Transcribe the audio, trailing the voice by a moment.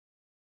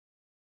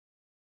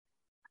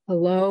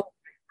Hello,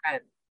 my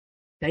friend.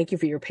 Thank you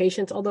for your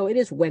patience. Although it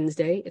is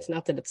Wednesday, it's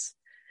not that it's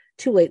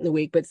too late in the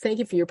week, but thank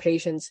you for your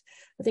patience.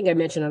 I think I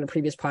mentioned on a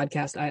previous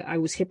podcast, I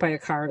was hit by a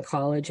car in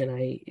college and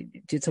I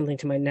did something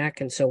to my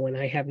neck. And so when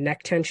I have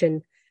neck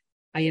tension,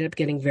 I end up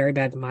getting very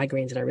bad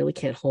migraines and I really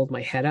can't hold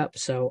my head up.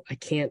 So I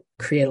can't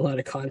create a lot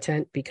of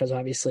content because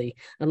obviously,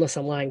 unless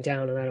I'm lying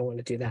down and I don't want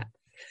to do that.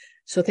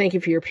 So thank you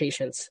for your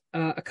patience.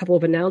 A couple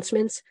of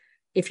announcements.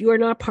 If you are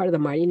not part of the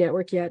Mighty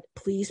Network yet,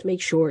 please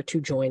make sure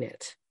to join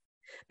it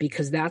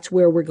because that's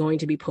where we're going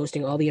to be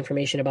posting all the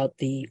information about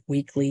the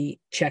weekly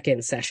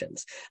check-in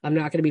sessions. I'm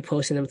not going to be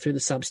posting them through the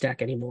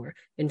Substack anymore.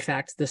 In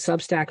fact, the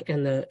Substack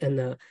and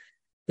the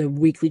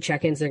weekly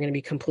check-ins, they're going to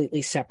be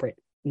completely separate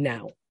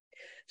now.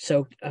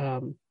 So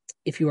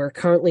if you are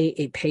currently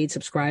a paid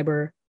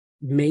subscriber,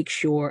 make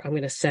sure I'm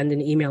going to send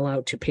an email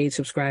out to paid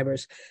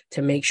subscribers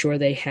to make sure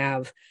they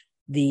have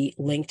the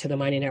link to the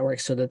Mighty Network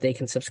so that they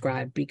can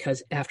subscribe,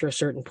 because after a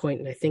certain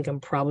point, and I think I'm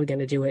probably going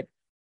to do it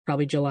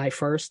probably July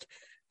 1st,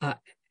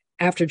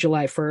 after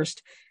July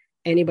 1st,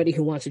 anybody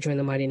who wants to join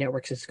the Mighty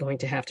Networks is going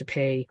to have to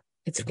pay.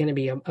 It's going to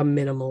be a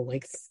minimal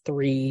like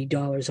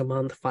 $3 a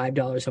month,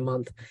 $5 a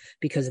month,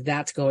 because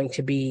that's going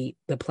to be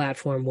the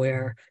platform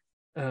where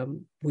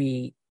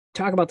we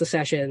talk about the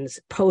sessions,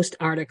 post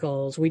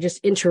articles, we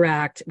just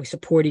interact, we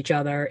support each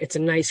other. It's a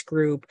nice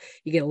group.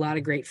 You get a lot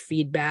of great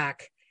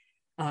feedback.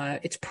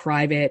 It's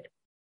private,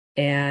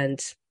 and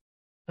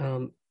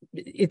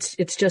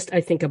it's just,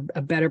 I think,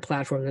 a better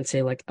platform than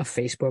say like a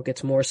Facebook.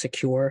 It's more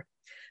secure.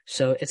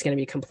 So it's going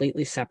to be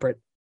completely separate.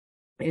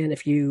 And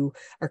if you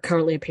are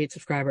currently a paid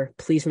subscriber,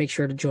 please make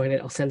sure to join it.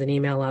 I'll send an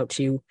email out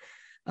to you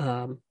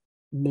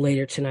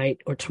later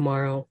tonight or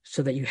tomorrow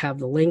so that you have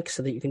the link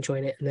so that you can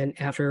join it. And then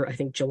after, I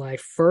think, July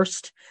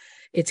 1st,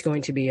 it's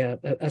going to be a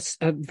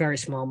very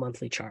small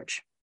monthly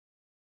charge.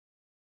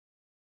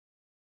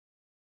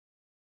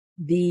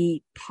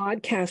 The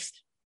podcast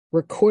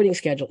recording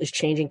schedule is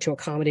changing to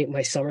accommodate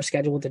my summer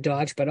schedule with the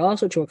dogs, but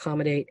also to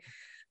accommodate,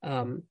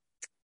 and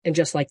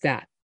just like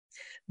that.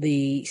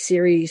 The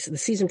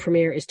season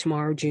premiere is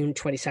tomorrow, June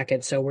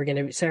 22nd. So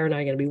Sarah and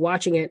I are going to be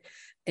watching it.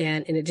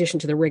 And in addition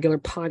to the regular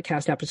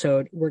podcast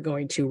episode, we're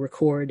going to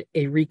record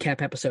a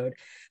recap episode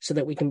so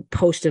that we can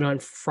post it on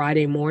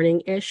Friday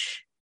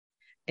morning-ish.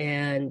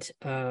 And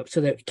so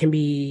that it can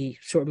be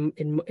sort of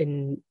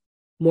in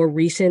more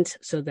recent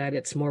so that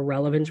it's more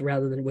relevant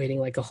rather than waiting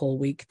like a whole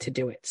week to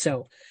do it.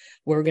 So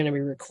we're going to be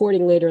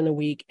recording later in the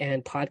week,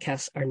 and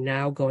podcasts are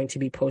now going to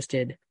be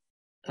posted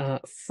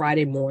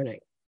Friday morning,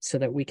 so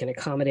that we can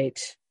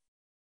accommodate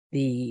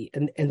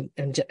and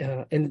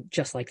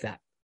just like that.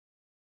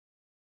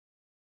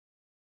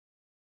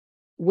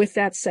 With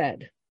that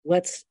said,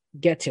 let's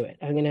get to it.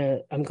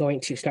 I'm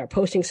going to start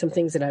posting some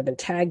things that I've been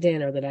tagged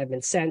in or that I've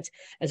been sent,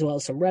 as well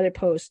as some Reddit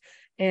posts,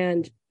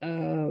 and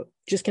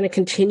just going to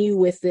continue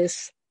with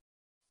this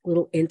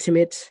little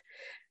intimate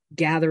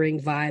gathering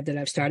vibe that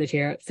I've started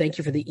here. Thank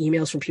you for the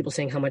emails from people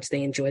saying how much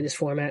they enjoy this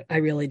format. I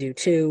really do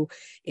too.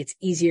 It's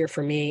easier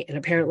for me, and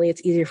apparently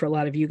it's easier for a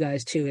lot of you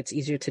guys too. It's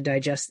easier to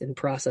digest and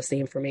process the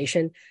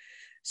information.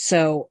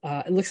 So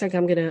it looks like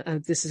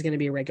this is gonna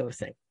be a regular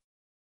thing.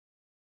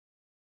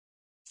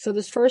 So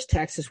this first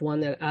text is one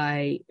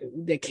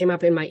that came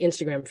up in my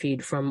Instagram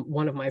feed from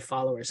one of my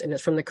followers, and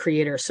it's from the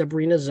creator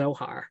Sabrina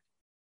Zohar.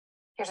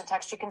 Here's a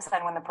text you can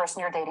send when the person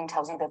you're dating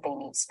tells you that they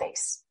need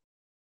space.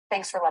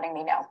 Thanks for letting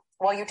me know.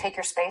 While you take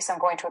your space, I'm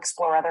going to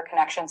explore other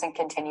connections and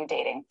continue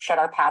dating. Should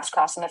our paths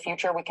cross in the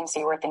future, we can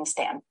see where things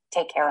stand.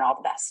 Take care and all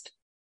the best.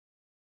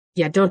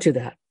 Yeah, don't do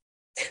that.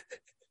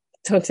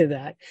 Don't do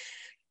that.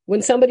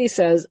 When somebody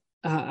says,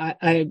 I'm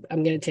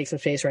going to take some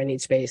space, or I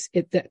need space,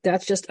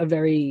 that's just a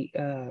very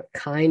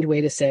kind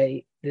way to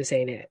say this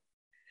ain't it.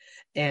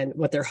 And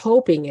what they're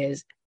hoping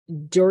is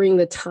during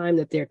the time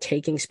that they're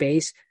taking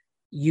space,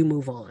 you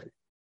move on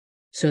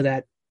so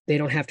that they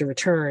don't have to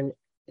return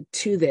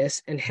to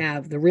this and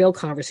have the real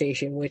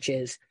conversation, which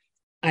is,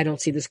 I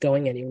don't see this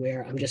going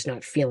anywhere. I'm just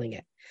not feeling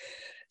it.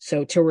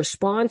 So to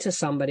respond to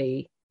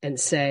somebody and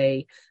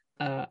say,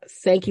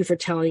 thank you for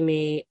telling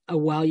me,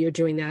 while you're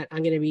doing that,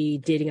 I'm going to be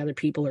dating other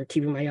people or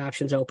keeping my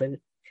options open.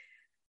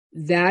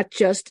 That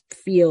just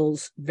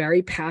feels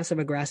very passive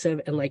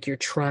aggressive and like you're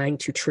trying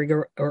to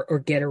trigger or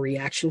get a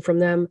reaction from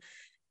them.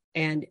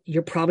 And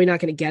you're probably not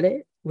going to get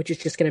it, which is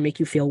just going to make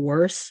you feel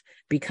worse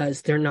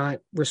because they're not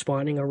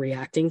responding or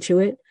reacting to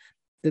it.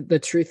 The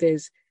truth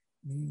is,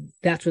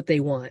 that's what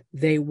they want.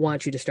 They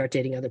want you to start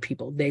dating other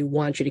people. They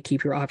want you to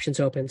keep your options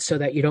open so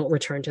that you don't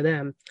return to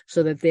them,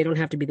 so that they don't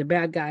have to be the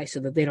bad guy, so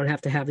that they don't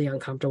have to have the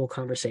uncomfortable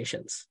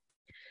conversations.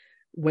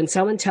 When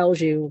someone tells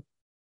you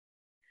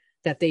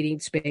that they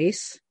need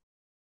space,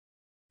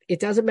 it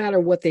doesn't matter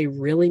what they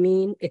really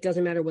mean. It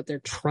doesn't matter what they're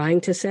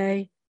trying to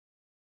say.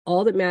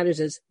 All that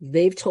matters is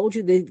they've told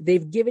you,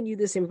 they've given you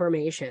this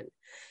information.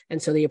 And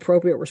so the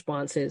appropriate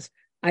response is,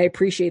 I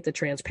appreciate the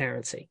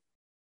transparency.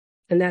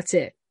 And that's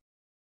it.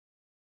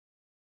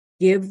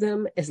 Give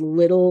them as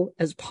little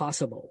as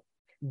possible.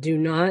 Do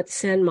not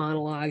send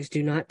monologues.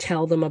 Do not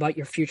tell them about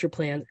your future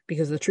plans,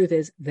 because the truth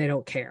is they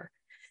don't care.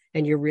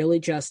 And you're really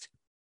just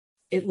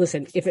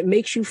listen, if it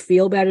makes you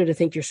feel better to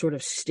think you're sort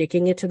of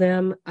sticking it to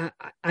them,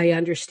 I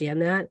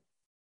understand that,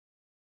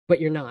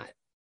 but you're not,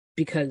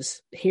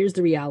 because here's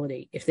the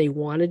reality. If they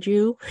wanted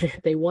you,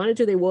 if they wanted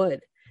to, they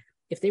would.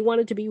 If they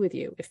wanted to be with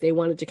you, if they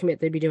wanted to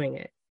commit, they'd be doing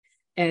it.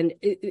 And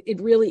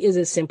it really is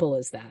as simple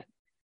as that.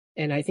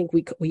 And I think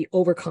we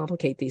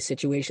overcomplicate these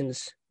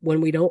situations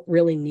when we don't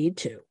really need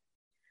to.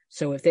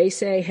 So if they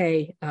say,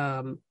 hey,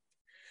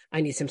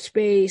 I need some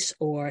space,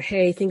 or,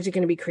 hey, things are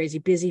going to be crazy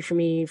busy for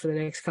me for the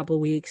next couple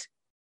of weeks,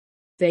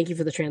 thank you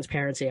for the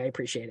transparency. I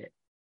appreciate it.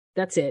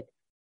 That's it.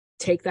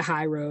 Take the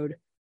high road.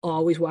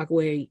 Always walk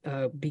away.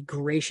 Be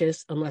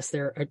gracious, unless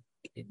they're a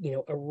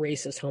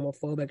racist,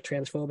 homophobic,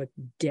 transphobic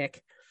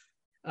dick.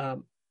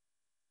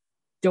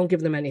 Don't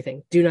give them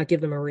anything. Do not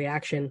give them a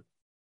reaction.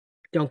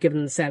 Don't give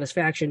them the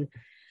satisfaction.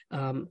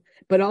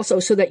 But also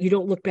so that you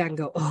don't look back and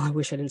go, oh, I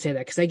wish I didn't say that.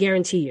 Because I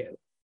guarantee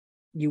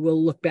you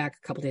will look back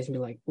a couple of days and be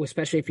like,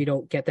 especially if you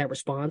don't get that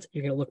response,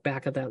 you're going to look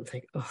back at that and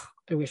think, oh,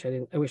 I wish I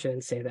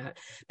didn't say that.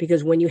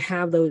 Because when you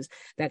have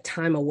that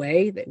time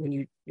away, that when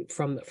you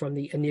from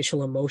the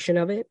initial emotion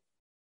of it,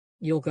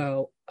 you'll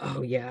go,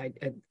 oh yeah,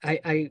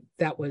 I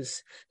that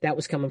was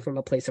coming from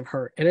a place of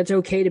hurt. And it's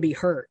okay to be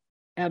hurt.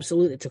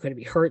 Absolutely. It's okay to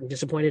be hurt and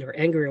disappointed or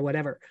angry or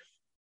whatever.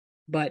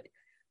 But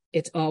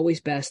it's always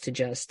best to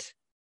just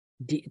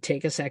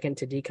take a second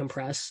to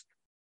decompress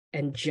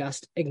and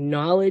just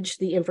acknowledge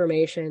the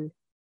information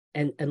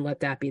and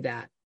let that be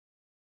that.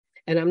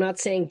 And I'm not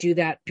saying do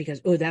that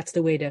because, oh, that's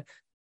the way to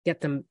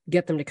get them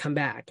to come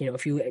back.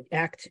 If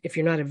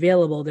you're not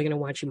available, they're going to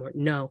want you more.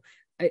 No,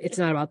 it's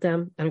not about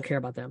them. I don't care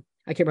about them.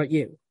 I care about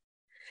you.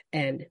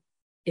 And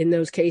in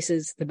those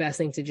cases, the best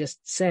thing to just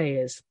say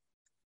is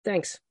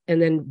thanks,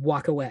 and then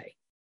walk away.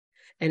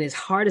 And as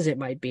hard as it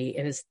might be,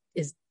 and as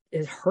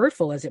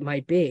hurtful as it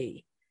might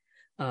be,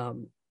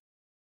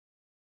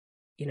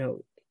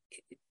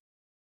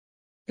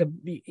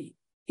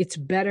 it's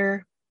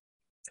better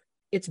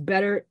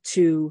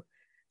to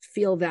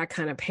feel that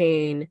kind of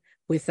pain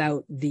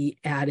without the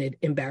added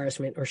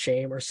embarrassment or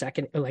shame or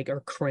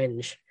or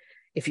cringe,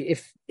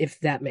 if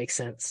that makes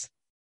sense.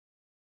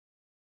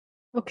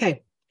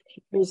 Okay.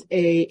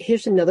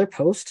 Here's another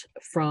post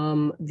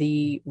from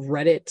the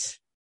Reddit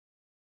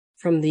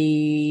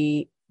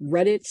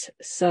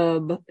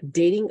sub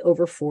Dating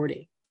Over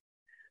 40.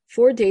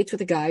 4 dates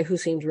with a guy who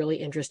seemed really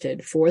interested.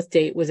 4th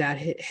date was at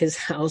his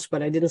house,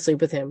 but I didn't sleep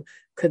with him.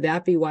 Could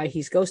that be why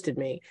he's ghosted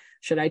me?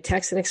 Should I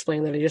text and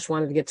explain that I just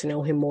wanted to get to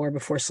know him more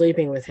before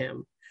sleeping with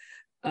him?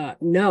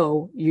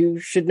 No, you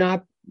should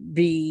not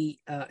be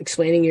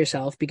explaining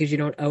yourself, because you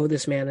don't owe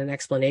this man an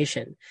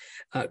explanation.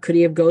 Could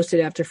he have ghosted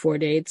after 4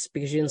 dates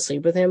because you didn't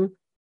sleep with him?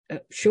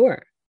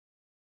 Sure.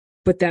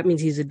 But that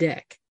means he's a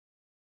dick.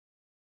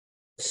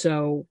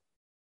 So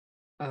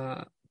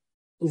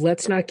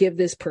let's not give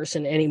this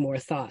person any more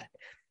thought.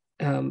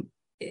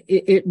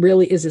 It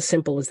really is as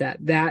simple as that.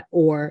 That,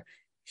 or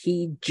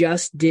he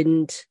just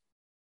didn't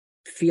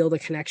feel the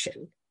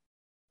connection.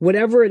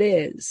 Whatever it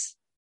is,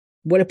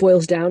 what it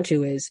boils down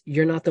to is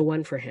you're not the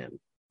one for him.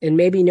 And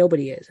maybe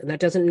nobody is. And that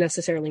doesn't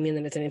necessarily mean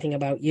that it's anything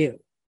about you.